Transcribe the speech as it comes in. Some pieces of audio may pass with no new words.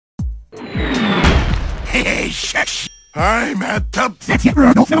I'm at the...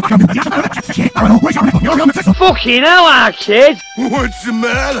 Fucking hell, kid! What's the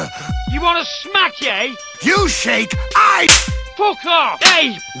matter? You wanna smack, eh? You shake, I... Fuck off!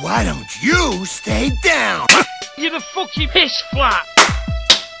 Hey! Why don't you stay down? You're the fucking piss flat!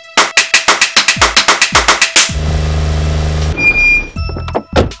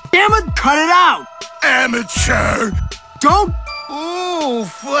 Damn it, cut it out! Amateur! Don't Ooh,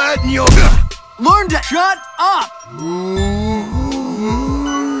 flatten your... learn to shut up!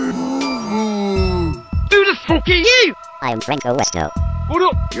 Who the fuck are you? I'm Franco Westo. What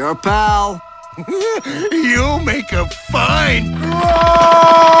up? Your pal. You'll make a fine...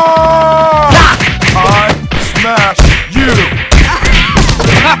 I smash you!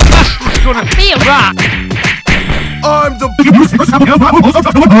 That bastard's gonna feel that! I'm the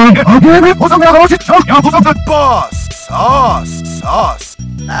boss! Sauce!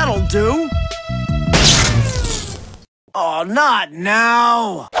 That'll do. Oh, not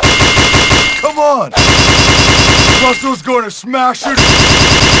now! Come on! Russell's gonna smash it!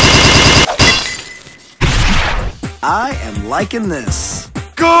 I am liking this.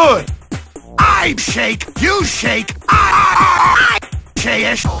 Good! I shake, you shake, I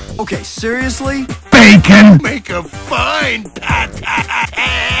shake. Okay, seriously? Bacon! Make a fine pat.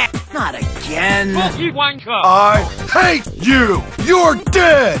 Not again. Fuck you, wanker! I hate you! You're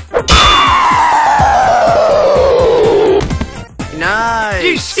dead! Nice.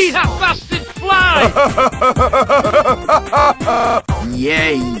 You see that bastard fly?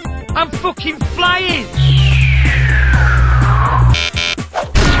 Yay. I'm fucking flying!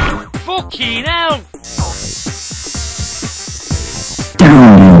 Fucking hell!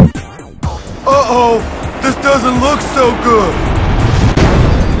 Uh-oh! This doesn't look so good!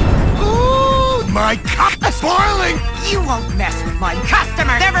 Ooh, my cup is boiling! You won't mess with my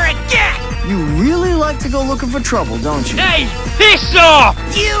customers ever again! You really like to go looking for trouble, don't you? Hey, piss off!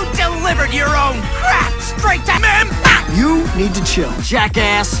 You delivered your own crap straight to me! You need to chill,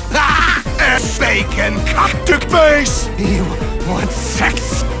 jackass. Bacon cock To face! You want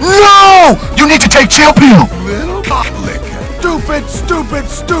sex? No! You need to take chill pill! Little cock licker. Stupid!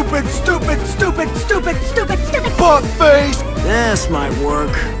 Butt face! This might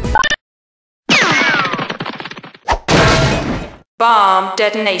work. Bomb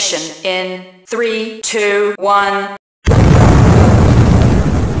detonation in 3, 2, 1.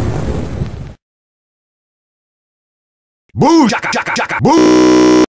 Boo! Jacka! Boo!